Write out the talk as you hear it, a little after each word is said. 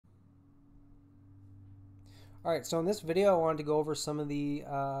Alright, so in this video I wanted to go over some of the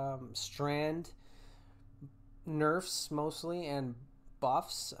strand nerfs mostly and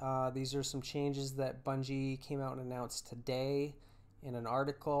buffs. These are some changes that Bungie came out and announced today in an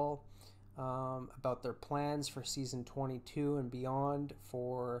article about their plans for season 22 and beyond.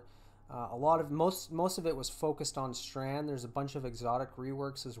 For most of it was focused on strand. There's a bunch of exotic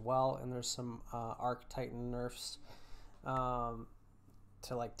reworks as well, and there's some Arc Titan nerfs.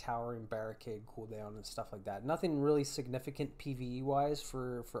 To like towering barricade cooldown and stuff like that. Nothing really significant PvE wise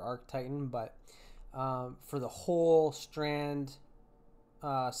for Arc Titan, but for the whole strand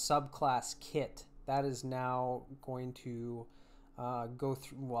subclass kit, that is now going to go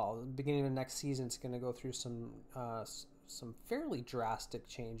through. Well, the beginning of next season, it's going to go through some fairly drastic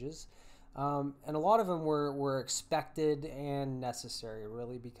changes, and a lot of them were expected and necessary,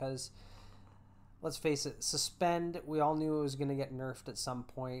 really, because let's face it, suspend, we all knew it was going to get nerfed at some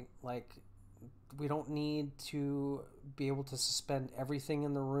point. Like, we don't need to be able to suspend everything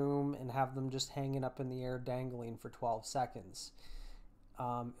in the room and have them just hanging up in the air dangling for 12 seconds.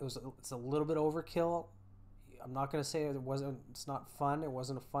 It's a little bit overkill. I'm not going to say it's not fun. It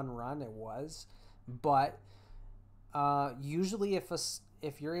wasn't a fun run. It was. But usually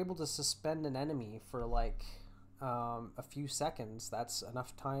if you're able to suspend an enemy for like a few seconds, that's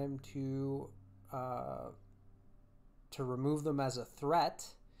enough time to remove them as a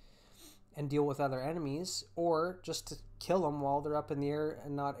threat and deal with other enemies, or just to kill them while they're up in the air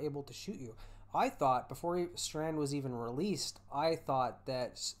and not able to shoot you. I thought, before Strand was even released, I thought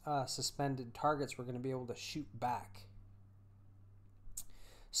that suspended targets were going to be able to shoot back.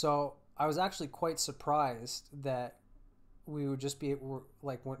 So I was actually quite surprised that we would just be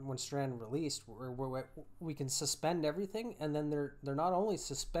like when Strand released, we can suspend everything, and then they're not only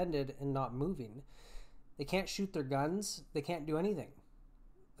suspended and not moving, they can't shoot their guns, they can't do anything.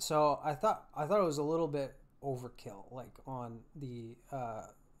 So I thought it was a little bit overkill, like on the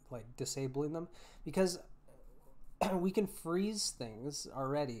like disabling them, because we can freeze things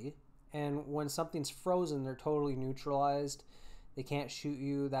already, and when something's frozen, they're totally neutralized. They can't shoot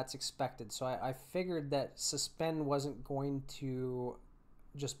you. That's expected. So I figured that suspend wasn't going to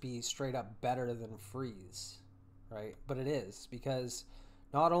just be straight up better than freeze, right? But it is, because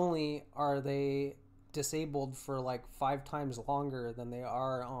not only are they disabled for like 5 times longer than they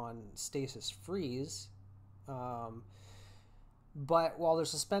are on stasis freeze, but while they're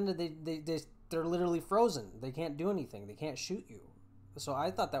suspended, they're literally frozen. They can't do anything. They can't shoot you. So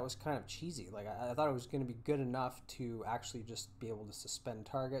I thought that was kind of cheesy. Like, I thought it was going to be good enough to actually just be able to suspend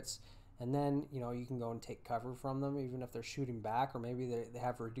targets, and then you can go and take cover from them even if they're shooting back, or maybe they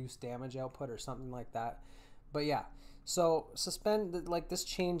have reduced damage output or something like that. But yeah, so suspend, like, this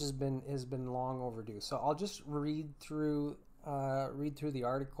change has been long overdue. So I'll just read through the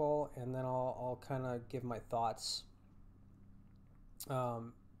article, and then I'll kind of give my thoughts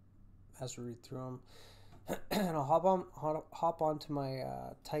as we read through them. And I'll hop onto my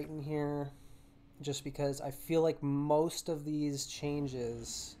Titan here, just because I feel like most of these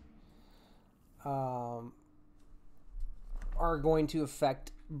changes are going to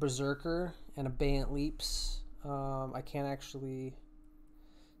affect Berserker and Abeyant Leaps. I can't actually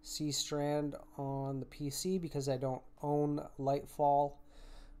see Strand on the PC because I don't own Lightfall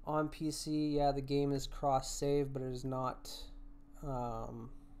on PC. Yeah, the game is cross-save, but it is not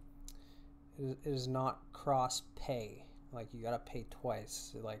it is not cross pay. Like, you gotta pay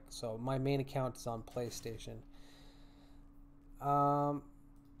twice. Like, so my main account is on PlayStation,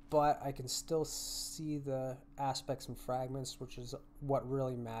 but I can still see the aspects and fragments, which is what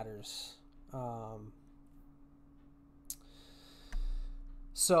really matters.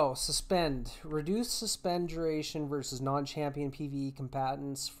 So suspend, reduce suspend duration versus non-champion PvE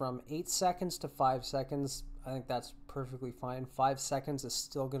combatants from 8 seconds to 5 seconds. I think that's perfectly fine. 5 seconds is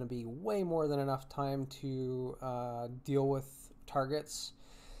still going to be way more than enough time to deal with targets.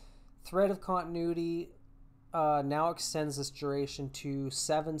 Thread of continuity now extends this duration to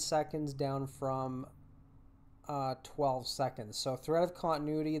 7 seconds, down from 12 seconds. So thread of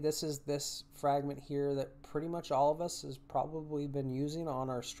continuity, this is this fragment here that pretty much all of us has probably been using on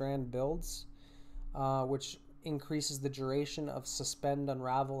our strand builds, which increases the duration of suspend,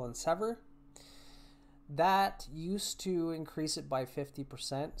 unravel, and sever. That used to increase it by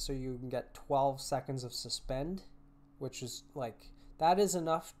 50%, so you can get 12 seconds of suspend, which is like, that is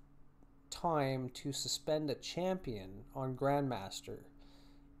enough time to suspend a champion on Grandmaster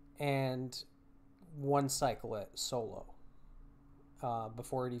and one cycle it solo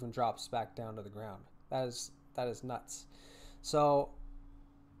before it even drops back down to the ground. That is nuts. So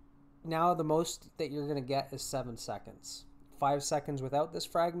now the most that you're going to get is 7 seconds. 5 seconds without this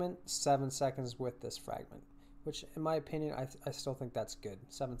fragment, 7 seconds with this fragment. which in my opinion, I still think that's good.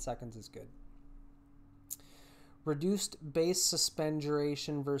 7 seconds is good. Reduced base suspend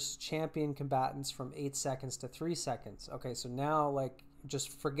duration versus champion combatants from 8 seconds to 3 seconds. Okay, so now like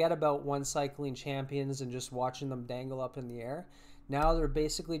just forget about one cycling champions and just watching them dangle up in the air. Now they're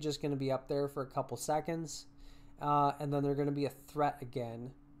basically just going to be up there for a couple seconds, and then they're going to be a threat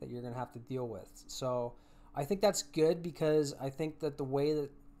again that you're going to have to deal with. So I think that's good, because I think that the way that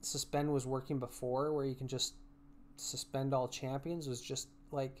suspend was working before, where you can just suspend all champions, was just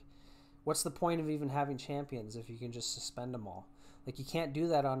like, what's the point of even having champions if you can just suspend them all? Like, you can't do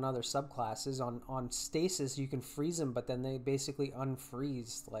that on other subclasses. On stasis, you can freeze them, but then they basically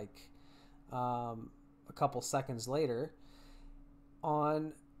unfreeze like a couple seconds later.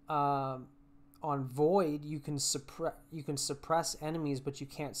 On void, you can suppress enemies, but you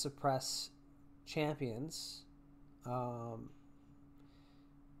can't suppress champions.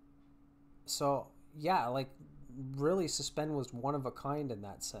 So yeah, like really, suspend was one of a kind in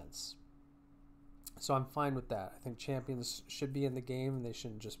that sense. So I'm fine with that. I think champions should be in the game, and they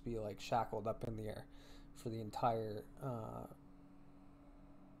shouldn't just be like shackled up in the air for the entirety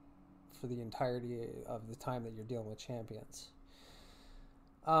of the time that you're dealing with champions.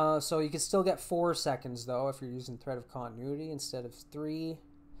 So you can still get 4 seconds though if you're using Thread of Continuity instead of 3.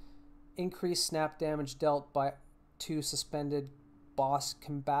 Increase snap damage dealt to suspended boss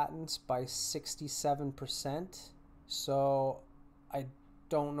combatants by 67%. So I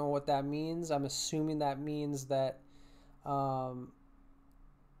don't know what that means. I'm assuming that means that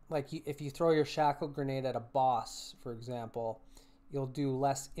if you throw your shackle grenade at a boss, for example, you'll do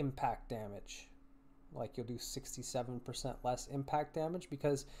less impact damage. Like, you'll do 67% less impact damage,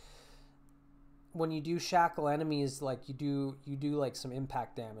 because when you do shackle enemies, like you do like some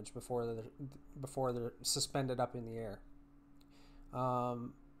impact damage before they're suspended up in the air.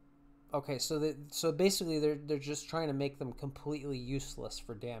 Okay, so basically they're just trying to make them completely useless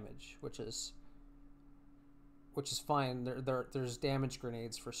for damage, which is fine. There's damage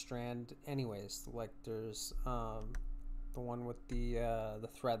grenades for Strand anyways. Like, there's the one with the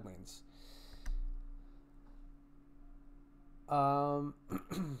threadlings.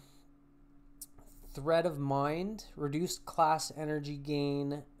 Thread of Mind, reduced class energy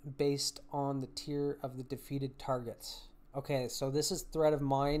gain based on the tier of the defeated targets. Okay, so this is Thread of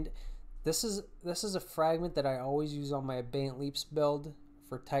Mind. This is a fragment that I always use on my Abeyant Leaps build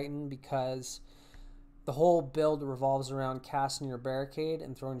for Titan, because the whole build revolves around casting your barricade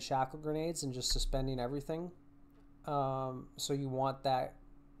and throwing shackle grenades and just suspending everything. So you want that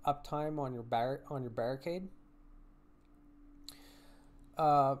uptime on your barricade.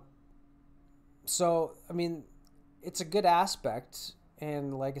 So I mean, it's a good aspect,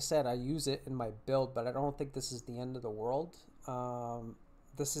 and like I said, I use it in my build, but I don't think this is the end of the world.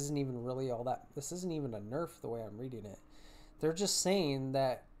 This isn't even really all that. This isn't even a nerf the way I'm reading it. They're just saying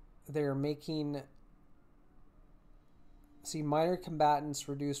that they're making, minor combatants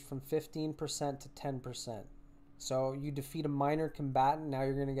reduced from 15% to 10%. So you defeat a minor combatant, now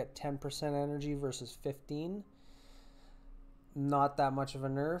you're going to get 10% energy versus 15. Not that much of a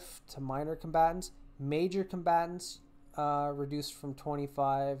nerf to minor combatants. Major combatants reduced from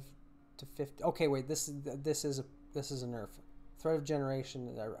 25 to 50. Okay, wait, this is a nerf. Thread of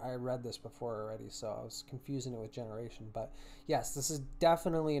Generation, I read this before already, so I was confusing it with Generation. But yes, this is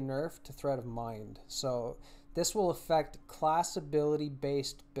definitely a nerf to Thread of Mind. So this will affect class ability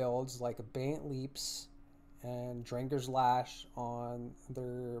based builds like Abeyant Leaps and Dranger's Lash on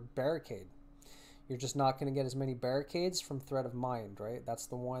their barricade. You're just not going to get as many barricades from Thread of Mind, right? That's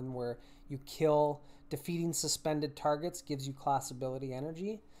the one where you kill, defeating suspended targets gives you class ability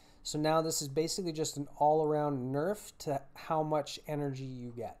energy. So now this is basically just an all-around nerf to how much energy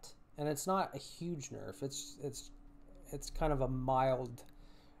you get. And it's not a huge nerf. It's kind of a mild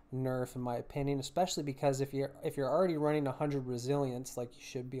nerf in my opinion, especially because if you're already running 100 resilience like you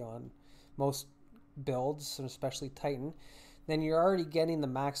should be on most builds, and especially Titan, then you're already getting the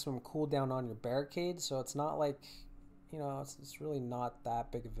maximum cooldown on your barricade, so it's not like, it's really not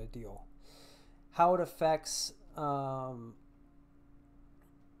that big of a deal. How it affects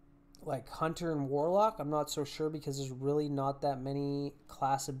like Hunter and Warlock, I'm not so sure, because there's really not that many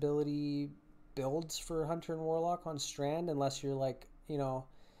class ability builds for Hunter and Warlock on Strand, unless you're like,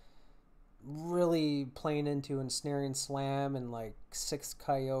 really playing into Ensnaring Slam and like 6th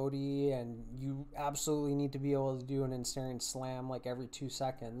Coyote, and you absolutely need to be able to do an Ensnaring Slam like every 2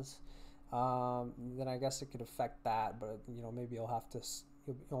 seconds. Then I guess it could affect that, but maybe you'll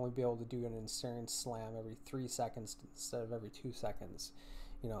only be able to do an Ensnaring Slam every 3 seconds instead of every 2 seconds.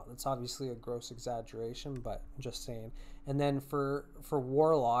 That's obviously a gross exaggeration, but I'm just saying. And then for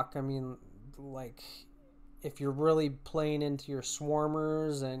Warlock, I mean, like, if you're really playing into your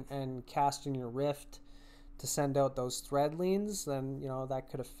swarmers and casting your rift to send out those threadlings, then that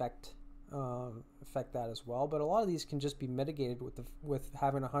could affect that as well. But a lot of these can just be mitigated with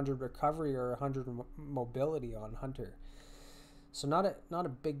having 100 recovery or 100 mobility on Hunter. So not a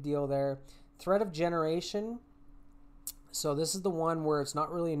big deal there. Threat of generation. So this is the one where it's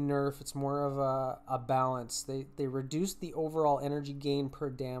not really a nerf, it's more of a balance. They reduced the overall energy gain per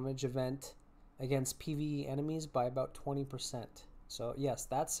damage event against PvE enemies by about 20%. So yes,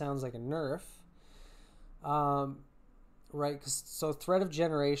 that sounds like a nerf. Right, so threat of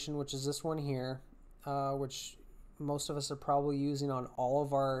generation, which is this one here, which most of us are probably using on all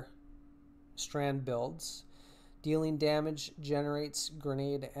of our strand builds. Dealing damage generates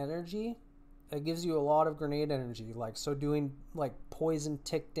grenade energy. It gives you a lot of grenade energy, like so doing like poison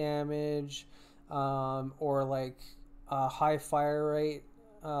tick damage, or like a high fire rate,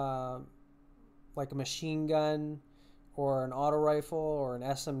 like a machine gun, or an auto rifle, or an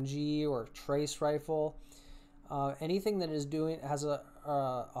SMG, or a trace rifle. Anything that has a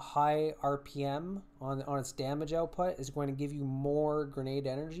high RPM on its damage output is going to give you more grenade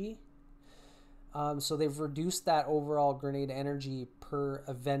energy. So they've reduced that overall grenade energy per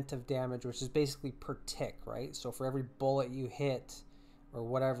event of damage, which is basically per tick, right? So for every bullet you hit or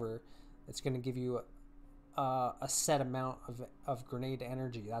whatever, it's going to give you a set amount of grenade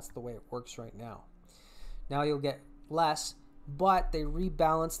energy. That's the way it works right now. Now you'll get less, but they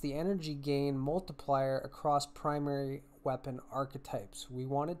rebalance the energy gain multiplier across primary weapon archetypes. We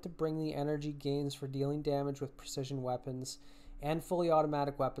wanted to bring the energy gains for dealing damage with precision weapons and fully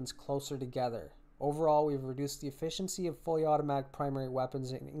automatic weapons closer together. Overall, we've reduced the efficiency of fully automatic primary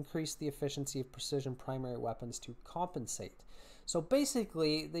weapons and increased the efficiency of precision primary weapons to compensate. So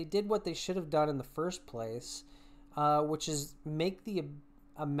basically, they did what they should have done in the first place, which is make the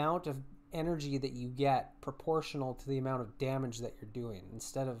amount of energy that you get proportional to the amount of damage that you're doing,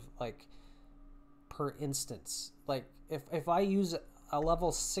 instead of like per instance. Like if I use a level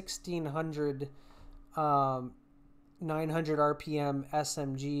 1600 900 RPM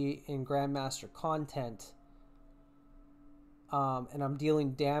SMG in Grandmaster content, and I'm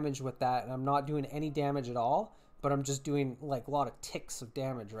dealing damage with that, and I'm not doing any damage at all, but I'm just doing like a lot of ticks of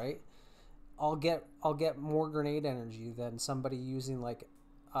damage, right? I'll get more grenade energy than somebody using like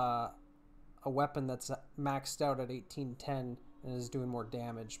a weapon that's maxed out at 1810 and is doing more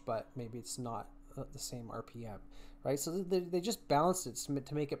damage, but maybe it's not the same RPM, right? So they just balanced it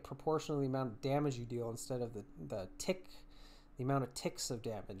to make it proportional to the amount of damage you deal instead of the amount of ticks of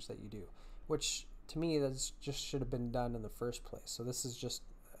damage that you do, which to me that's just should have been done in the first place. So this is just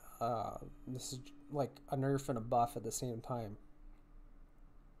this is like a nerf and a buff at the same time.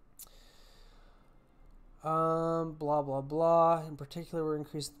 Blah blah blah. In particular, we're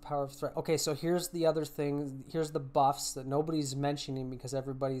increasing the power of threat. Okay, so here's the other thing. Here's the buffs that nobody's mentioning because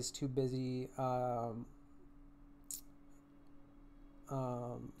everybody's too busy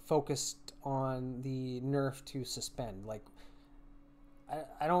focused on the nerf to suspend. Like,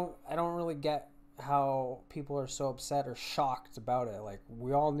 I don't really get how people are so upset or shocked about it. Like,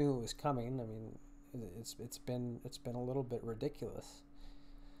 we all knew it was coming. I mean, it's been a little bit ridiculous.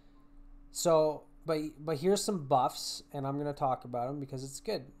 So. But here's some buffs, and I'm going to talk about them because it's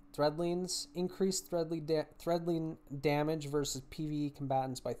good. Threadlings, increased threadling damage versus PvE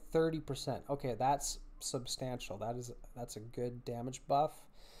combatants by 30%. Okay, that's substantial. That's a good damage buff.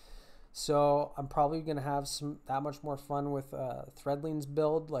 So I'm probably going to have that much more fun with Threadlings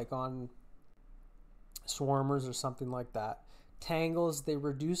build, like on Swarmers or something like that. Tangles, they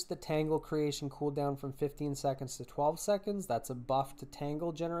reduced the tangle creation cooldown from 15 seconds to 12 seconds. That's a buff to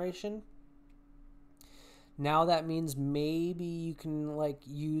tangle generation. Now that means maybe you can like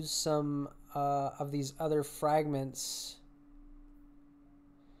use some of these other fragments.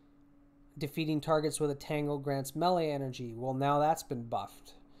 Defeating targets with a tangle grants melee energy. Well, now that's been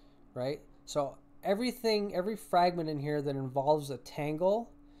buffed, right? So every fragment in here that involves a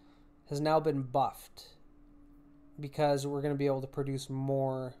tangle has now been buffed because we're going to be able to produce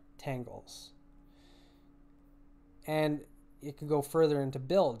more tangles. And it could go further into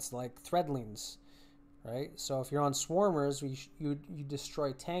builds like Threadlings. Right, so if you're on Swarmers, you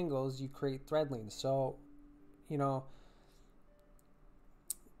destroy tangles, you create Threadlings. So,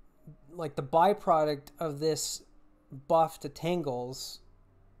 like the byproduct of this buff to tangles,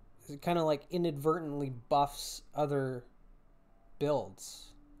 it kind of like inadvertently buffs other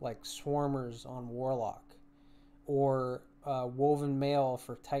builds, like Swarmers on Warlock, or Woven Mail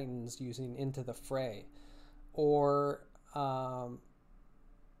for Titans using Into the Fray, or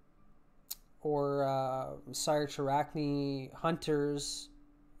Sire Chirachni Hunters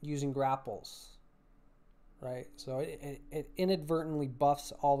using grapples, right? So it inadvertently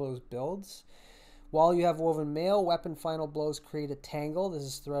buffs all those builds. While you have Woven Mail, Weapon Final Blows create a Tangle. This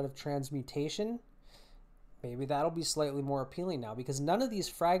is Thread of Transmutation. Maybe that'll be slightly more appealing now, because none of these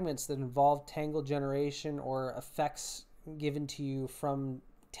fragments that involve Tangle generation or effects given to you from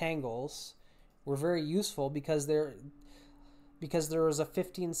Tangles were very useful, because there was a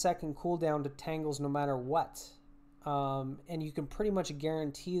 15-second cooldown to Tangles no matter what. And you can pretty much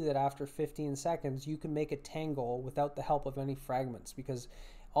guarantee that after 15 seconds, you can make a Tangle without the help of any fragments, because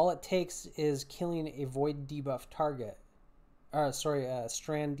all it takes is killing a void debuff target, a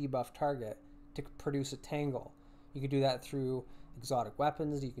strand debuff target, to produce a Tangle. You can do that through exotic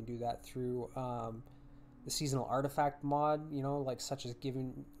weapons. You can do that through the seasonal artifact mod, you know, like such as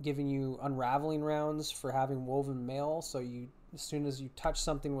giving you unraveling rounds for having Woven Mail. So as soon as you touch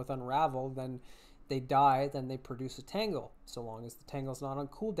something with unravel, then they die, then they produce a Tangle, so long as the Tangle's not on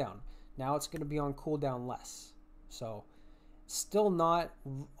cooldown. Now it's going to be on cooldown less. So still not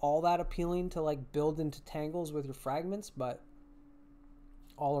all that appealing to like build into Tangles with your fragments, but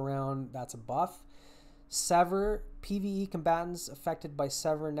all around that's a buff. Sever, PvE combatants affected by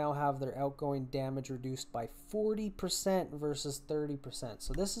Sever now have their outgoing damage reduced by 40% versus 30%.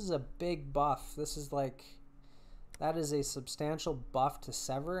 So this is a big buff. That is a substantial buff to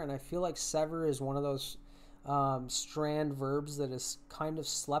Sever, and I feel like Sever is one of those strand verbs that is kind of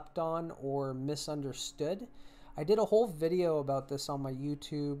slept on or misunderstood. I did a whole video about this on my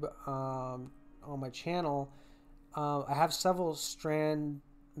YouTube, on my channel. I have several strand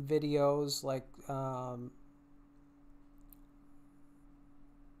videos, like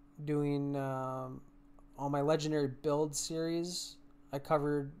doing on my legendary build series. I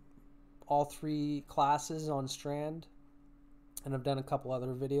covered all 3 classes on strand, and I've done a couple other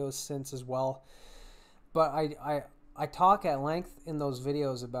videos since as well. But I talk at length in those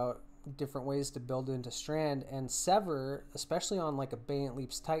videos about different ways to build into strand, and Sever, especially on like a Bayant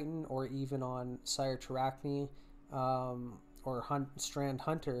Leaps Titan or even on Sire Terrachne, or Strand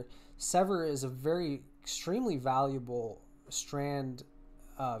Hunter, Sever is a very extremely valuable strand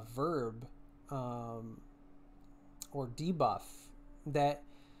verb or debuff that,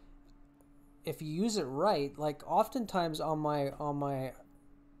 if you use it right, like oftentimes on my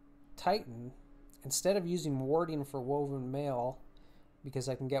Titan, instead of using warding for Woven Mail, because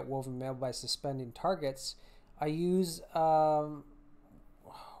I can get Woven Mail by suspending targets, I use where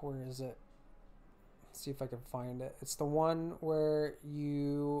is it? Let's see if I can find it. It's the one where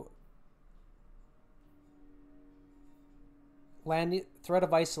you land Thread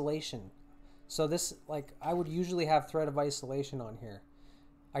of Isolation. So this, like, I would usually have Thread of Isolation on here.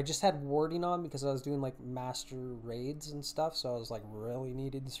 I just had warding on because I was doing like master raids and stuff, so I was like really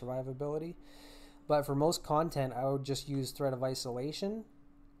needed survivability. But for most content, I would just use Thread of Isolation.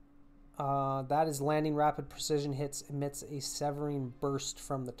 That is landing rapid precision hits, emits a severing burst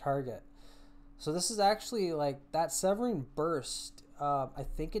from the target. So this is actually like that severing burst. I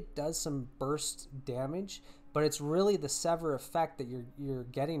think it does some burst damage, but it's really the sever effect that you're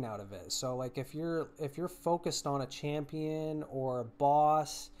getting out of it. So like if you're focused on a champion or a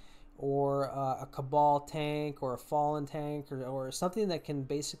boss or a Cabal tank or a Fallen tank or something that can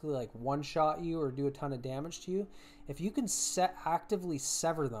basically like one-shot you or do a ton of damage to you, if you can actively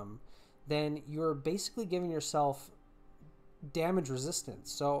sever them, then you're basically giving yourself damage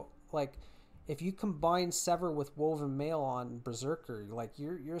resistance. So like if you combine Sever with Woven Mail on Berserker, like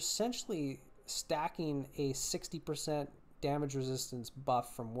you're essentially stacking a 60% damage resistance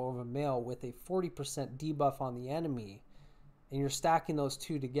buff from Woven Mail with a 40% debuff on the enemy, and you're stacking those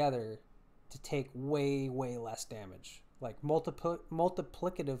two together to take way less damage, like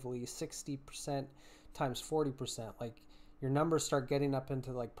multiplicatively 60% times 40%. Like your numbers start getting up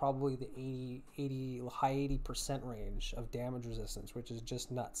into like probably the 80 high 80% range of damage resistance, which is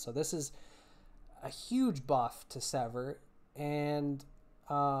just nuts. So this is a huge buff to Sever, and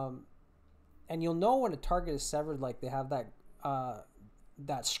you'll know when a target is severed, like they have that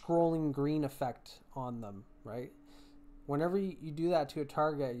that scrolling green effect on them, right? Whenever you do that to a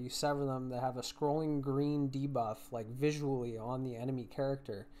target, you sever them, they have a scrolling green debuff, like visually on the enemy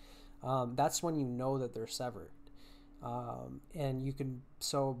character. That's when you know that they're severed. And you can,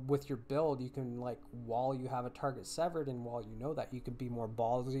 so with your build, you can, like, while you have a target severed and while you know that, you can be more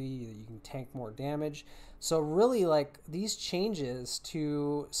ballsy, you can tank more damage. So really, like, these changes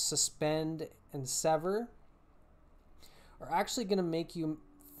to suspend and sever are actually going to make you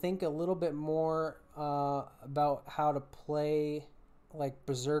think a little bit more about how to play like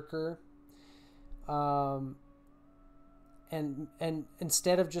Berserker, and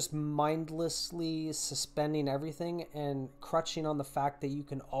instead of just mindlessly suspending everything and crutching on the fact that you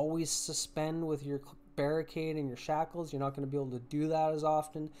can always suspend with your barricade and your shackles, you're not going to be able to do that as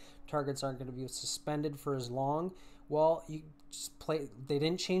often. Targets aren't going to be suspended for as long. Well, you just play. They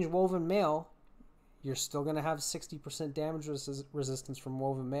didn't change Woven Mail. You're still going to have 60% damage resistance from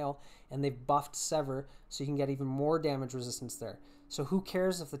Woven Mail, and they've buffed Sever, so you can get even more damage resistance there. So who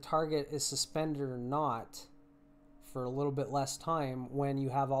cares if the target is suspended or not for a little bit less time when you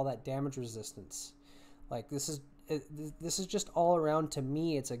have all that damage resistance? Like, this is just all around, to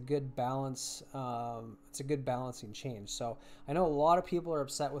me, it's a good balance. It's a good balancing change. So I know a lot of people are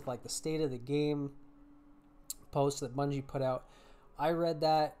upset with like the state of the game post that Bungie put out. I read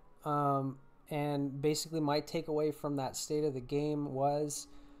that, and basically my takeaway from that state of the game was,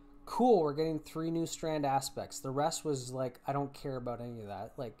 cool, we're getting 3 new strand aspects. The rest was like, I don't care about any of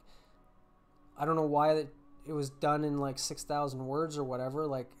that. Like, I don't know why it was done in like 6,000 words or whatever.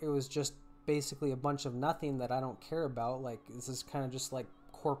 Like, it was just basically a bunch of nothing that I don't care about. Like, this is kind of just like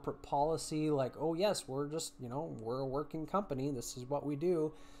corporate policy. Like, oh yes, we're just, we're a working company. This is what we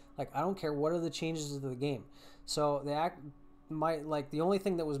do. Like, I don't care what are the changes to the game. So the only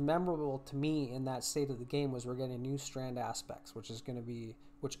thing that was memorable to me in that state of the game was we're getting new strand aspects, which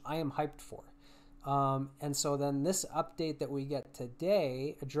I am hyped for. And so then this update that we get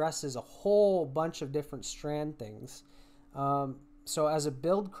today addresses a whole bunch of different strand things. So as a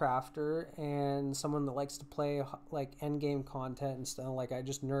build crafter and someone that likes to play like end game content and stuff, like I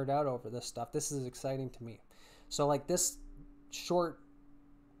just nerd out over this stuff, this is exciting to me. So like this short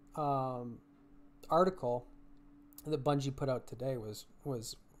article that Bungie put out today was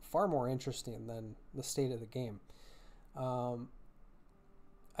far more interesting than the state of the game. I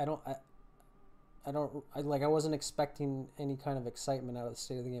wasn't expecting any kind of excitement out of the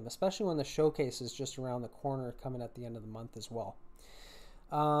state of the game, especially when the showcase is just around the corner, coming at the end of the month as well.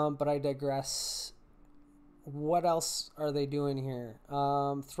 But I digress. What else are they doing here?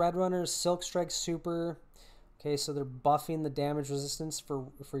 Threadrunner's Silk Strike Super. Okay, so they're buffing the damage resistance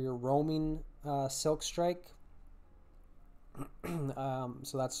for your roaming Silk Strike.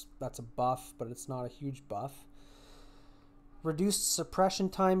 So that's a buff, but it's not a huge buff. Reduced suppression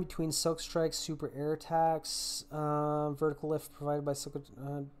time between Silk Strike, super air attacks, vertical lift provided by Silk.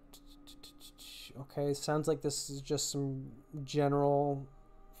 Okay, sounds like this is just some general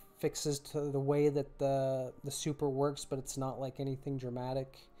fixes to the way that the super works, but it's not like anything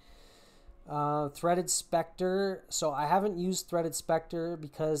dramatic. Threaded Spectre. So I haven't used Threaded Spectre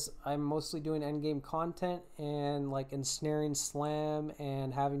because I'm mostly doing endgame content, and like ensnaring slam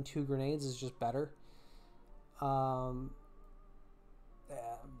and having 2 grenades is just better.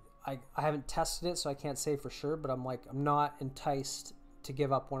 I haven't tested it, so I can't say for sure, but I'm not enticed to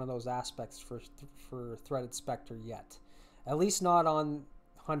give up one of those aspects for Threaded Spectre yet. At least not on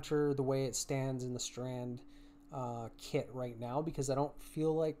Hunter the way it stands in the Strand kit right now, because I don't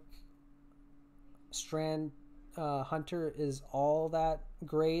feel like Strand Hunter is all that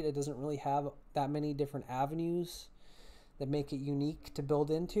great. It doesn't really have that many different avenues that make it unique to build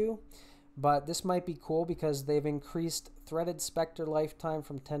into. But this might be cool because they've increased Threaded Spectre lifetime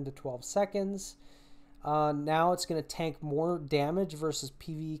from 10 to 12 seconds. Now it's going to tank more damage versus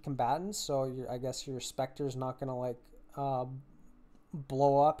PvE combatants. So I guess your Spectre is not going to like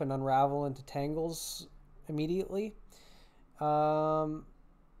blow up and unravel into tangles immediately. Allied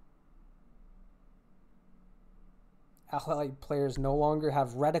players no longer have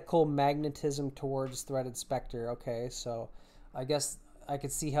reticle magnetism towards Threaded Spectre. Okay, so I guess I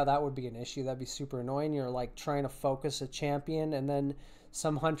could see how that would be an issue. That'd be super annoying. You're like trying to focus a champion, and then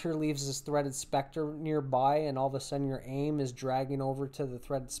some hunter leaves this Threaded Spectre nearby, and all of a sudden your aim is dragging over to the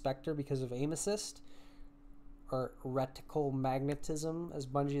Threaded Spectre because of aim assist, or reticle magnetism, as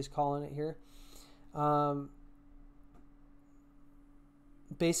Bungie is calling it here.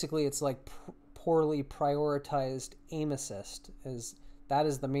 Basically, it's like poorly prioritized aim assist. That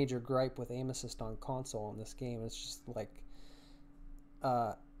is the major gripe with aim assist on console in this game. It's just like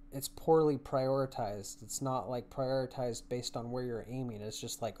it's poorly prioritized. It's not like prioritized based on where you're aiming. It's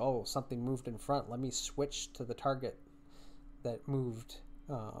just like, oh, something moved in front, let me switch to the target that moved,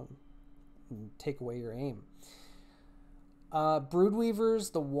 and take away your aim.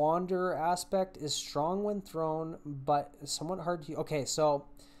 Broodweavers, the Wanderer aspect is strong when thrown, but somewhat hard to... Okay, so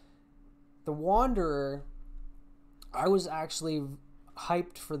the Wanderer, I was actually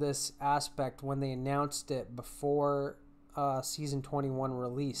hyped for this aspect when they announced it before Season 21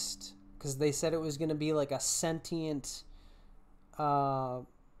 released, because they said it was going to be like a sentient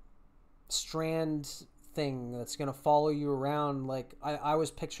strand thing that's going to follow you around. Like I was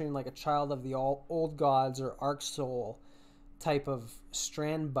picturing like a Child of the Old Gods or Arc Soul type of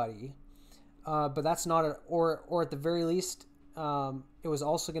strand buddy, but that's not or at the very least it was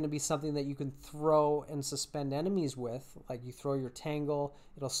also going to be something that you can throw and suspend enemies with. Like you throw your tangle,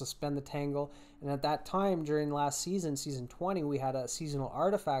 it'll suspend the tangle. And at that time during last season, season 20, we had a seasonal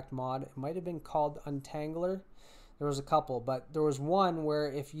artifact mod. It might have been called Untangler. There was a couple, but there was one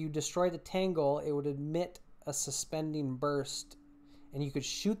where if you destroyed the tangle, it would emit a suspending burst, and you could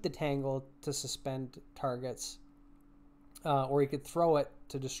shoot the tangle to suspend targets, or you could throw it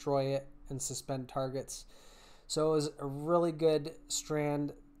to destroy it and suspend targets. So it was a really good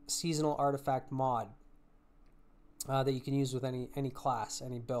Strand seasonal artifact mod that you can use with any class,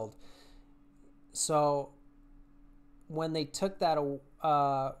 any build. So when they took that,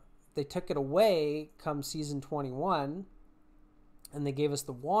 they took it away come season 21, and they gave us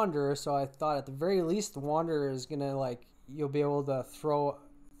the Wanderer. So I thought at the very least the Wanderer is gonna, like, you'll be able to throw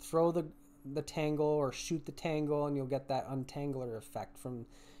the tangle or shoot the tangle, and you'll get that Untangler effect from,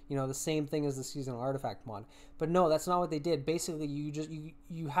 you know, the same thing as the seasonal artifact mod. But no, that's not what they did. Basically,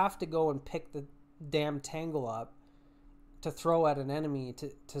 you have to go and pick the damn tangle up to throw at an enemy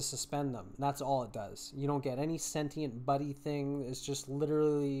to suspend them. And that's all it does. You don't get any sentient buddy thing. It's just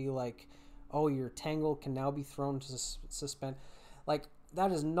literally like, oh, your tangle can now be thrown to suspend. Like,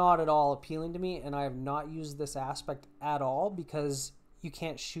 that is not at all appealing to me, and I have not used this aspect at all because you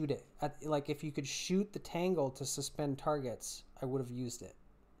can't shoot it. Like, if you could shoot the tangle to suspend targets, I would have used it.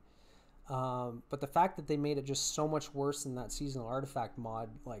 But the fact that they made it just so much worse than that seasonal artifact mod,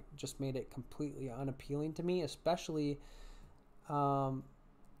 like, just made it completely unappealing to me, especially on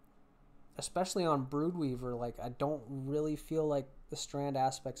Broodweaver. Like, I don't really feel like the Strand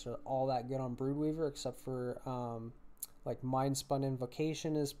aspects are all that good on Broodweaver, except for like Mindspun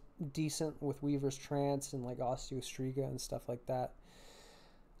Invocation is decent with Weaver's Trance and like Osteostriga and stuff like that.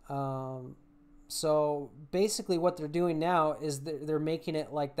 So basically what they're doing now is they're making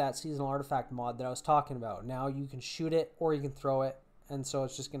it like that seasonal artifact mod that I was talking about. Now you can shoot it or you can throw it, and so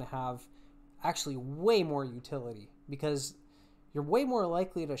it's just going to have actually way more utility, because you're way more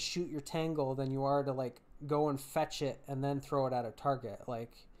likely to shoot your tangle than you are to, like, go and fetch it and then throw it at a target.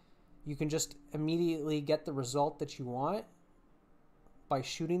 Like, you can just immediately get the result that you want by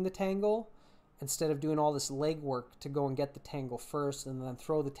shooting the tangle, instead of doing all this legwork to go and get the tangle first and then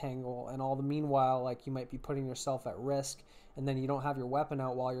throw the tangle, and all the meanwhile, like, you might be putting yourself at risk, and then you don't have your weapon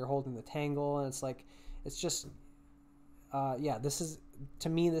out while you're holding the tangle, and it's like, it's just, yeah, this is, to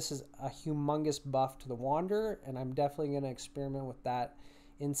me, this is a humongous buff to the Wanderer, and I'm definitely going to experiment with that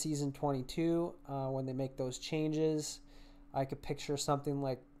in season 22 when they make those changes. I could picture something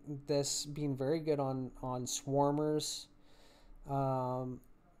like this being very good on Swarmers.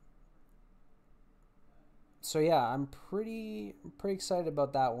 So yeah, I'm pretty excited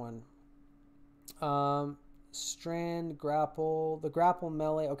about that one. Strand, grapple, the grapple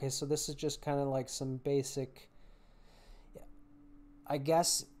melee. Okay, so this is just kind of like some basic. I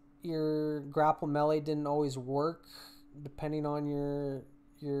guess your grapple melee didn't always work depending on your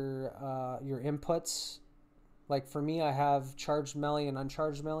inputs. Like for me, I have charged melee and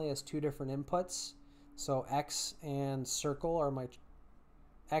uncharged melee as two different inputs. So X and circle are my.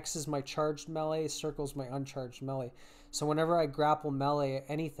 X is my charged melee, circle is my uncharged melee. So whenever I grapple melee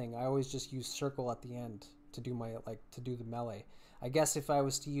anything, I always just use circle at the end to do my, like, to do the melee. I guess if I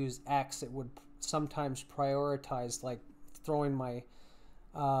was to use X, it would sometimes prioritize, like, throwing my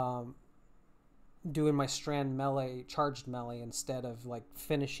doing my strand melee, charged melee, instead of, like,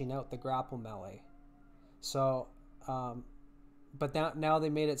 finishing out the grapple melee. So but now they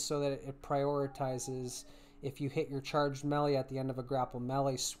made it so that it prioritizes. If you hit your charged melee at the end of a grapple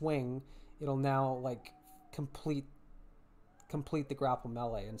melee swing, it'll now, like, complete the grapple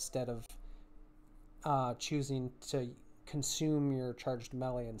melee instead of choosing to consume your charged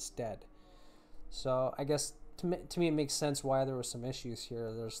melee instead. So I guess to me it makes sense why there were some issues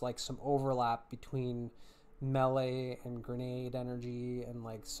here. There's, like, some overlap between melee and grenade energy, and,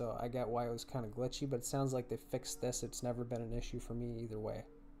 like, so I get why it was kind of glitchy, but it sounds like they fixed this. It's never been an issue for me either way.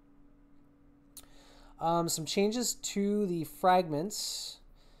 Some changes to the fragments.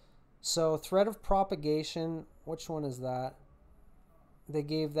 So threat of propagation, which one is that? They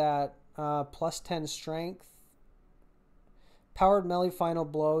gave that plus 10 strength. Powered melee final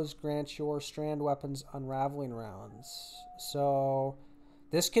blows grant your strand weapons unraveling rounds. So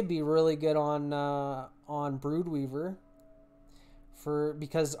this could be really good on Broodweaver,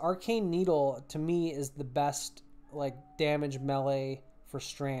 because Arcane Needle to me is the best, like, damage melee for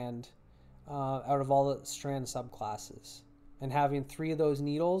strand out of all the strand subclasses. And having 3 of those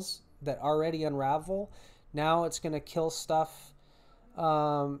needles that already unravel, now it's going to kill stuff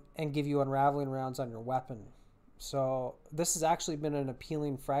and give you unraveling rounds on your weapon. So this has actually been an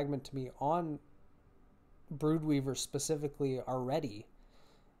appealing fragment to me on Broodweaver specifically already.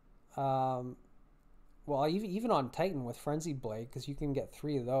 Well, even on Titan with Frenzied Blade, because you can get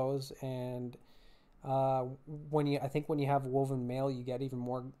 3 of those, and when you have Woven Mail, you get even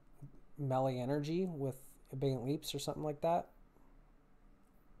more melee energy with Obedient Leaps or something like that,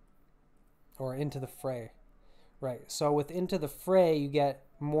 or Into the Fray, right? So with Into the Fray, you get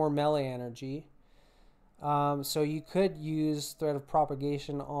more melee energy. So you could use Thread of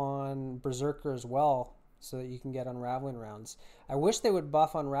Propagation on Berserker as well, so that you can get Unraveling Rounds. I wish they would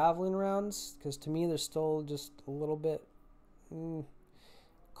buff Unraveling Rounds, because to me they're still just a little bit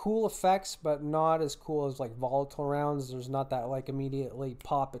cool effects, but not as cool as like Volatile Rounds. There's not that like immediately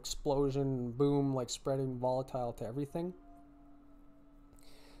pop, explosion, boom, like spreading volatile to everything.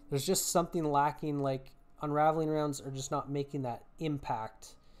 There's just something lacking, like Unraveling Rounds are just not making that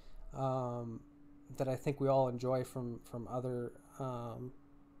impact that I think we all enjoy from other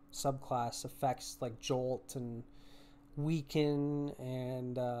subclass effects like Jolt and Weaken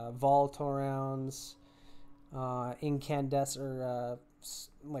and Volatile Rounds, Incandescent, or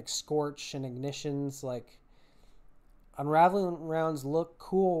like Scorch and Ignitions. Like Unraveling Rounds look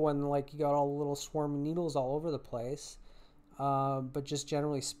cool when like you got all the little swarming needles all over the place, but just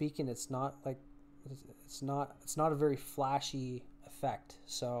generally speaking, it's not a very flashy effect.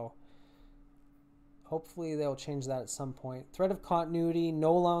 So hopefully they'll change that at some point. Thread of Continuity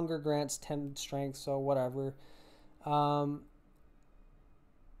no longer grants 10 strength, so whatever. I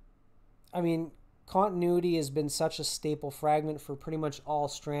mean, Continuity has been such a staple fragment for pretty much all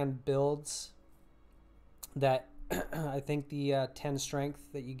Strand builds that I think the 10 strength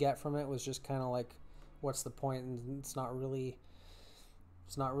that you get from it was just kind of like, what's the point? And it's not really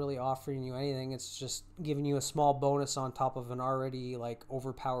offering you anything. It's just giving you a small bonus on top of an already like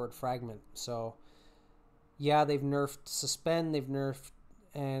overpowered fragment. So yeah, they've nerfed Suspend, they've nerfed,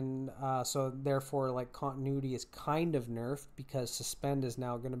 and so therefore like Continuity is kind of nerfed, because Suspend is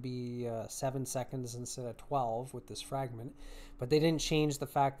now going to be 7 seconds instead of 12 with this fragment. But they didn't change the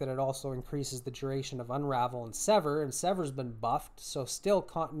fact that it also increases the duration of Unravel and Sever's been buffed, so still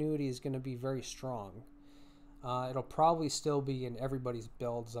Continuity is going to be very strong. It'll probably still be in everybody's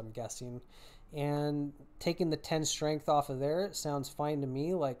builds, I'm guessing. And taking the 10 strength off of there, it sounds fine to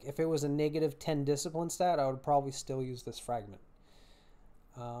me. Like if it was a negative 10 discipline stat, I would probably still use this fragment.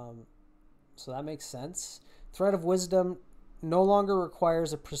 So that makes sense. Thread of Wisdom no longer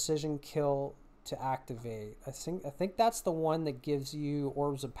requires a precision kill to activate. I think that's the one that gives you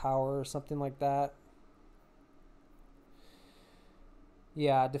Orbs of Power or something like that.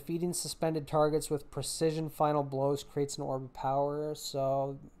 Yeah, defeating suspended targets with precision final blows creates an Orb of Power.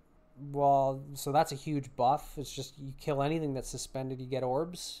 So that's a huge buff. It's just you kill anything that's suspended, you get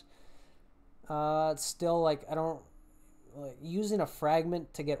orbs. It's still like, I don't like using a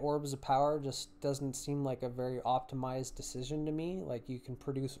fragment to get Orbs of Power just doesn't seem like a very optimized decision to me. Like you can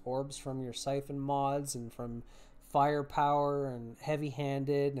produce orbs from your Siphon mods and from Firepower and Heavy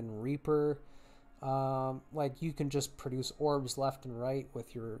Handed and Reaper. Like you can just produce orbs left and right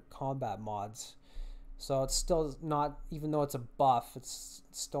with your combat mods. So it's still not, even though it's a buff, it's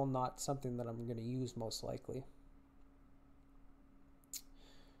still not something that I'm going to use most likely.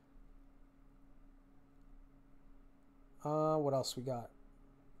 What else we got?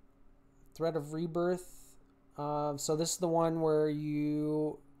 Thread of Rebirth. So this is the one where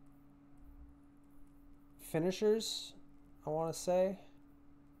you finishers, I want to say.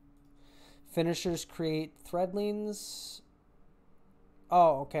 Finishers create threadlings.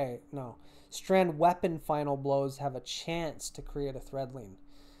 Oh, okay. No. Strand weapon final blows have a chance to create a threadling.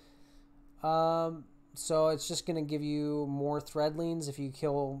 So it's just going to give you more threadlings if you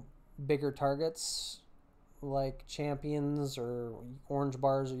kill bigger targets like champions or orange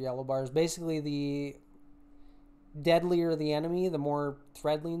bars or yellow bars. Basically, the deadlier the enemy, the more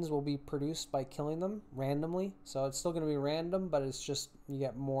threadlings will be produced by killing them randomly. So it's still going to be random, but it's just you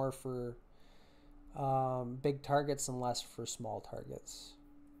get more for big targets and less for small targets.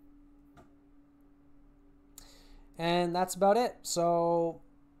 And that's about it. So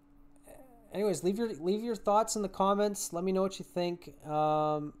anyways, leave your thoughts in the comments. Let me know what you think.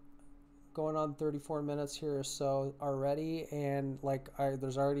 Going on 34 minutes here or so already, and like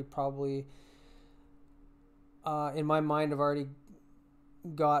there's already probably in my mind I've already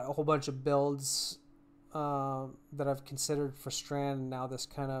got a whole bunch of builds that I've considered for Strand. Now this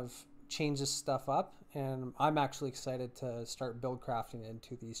kind of changes stuff up, and I'm actually excited to start build crafting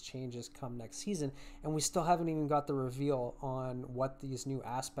into these changes come next season. And we still haven't even got the reveal on what these new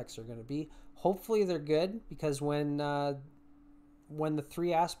aspects are going to be. Hopefully they're good, because when the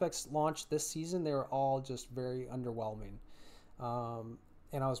 3 aspects launched this season, they were all just very underwhelming.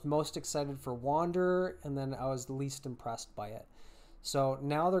 and I was most excited for Wanderer, and then I was the least impressed by it. So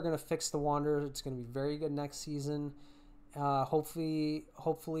now they're going to fix the Wanderer. It's going to be very good next season. Hopefully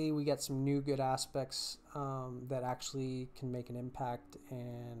we get some new good aspects that actually can make an impact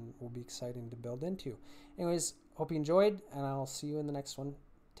and will be exciting to build into. Anyways, hope you enjoyed, and I'll see you in the next one.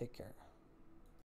 Take care.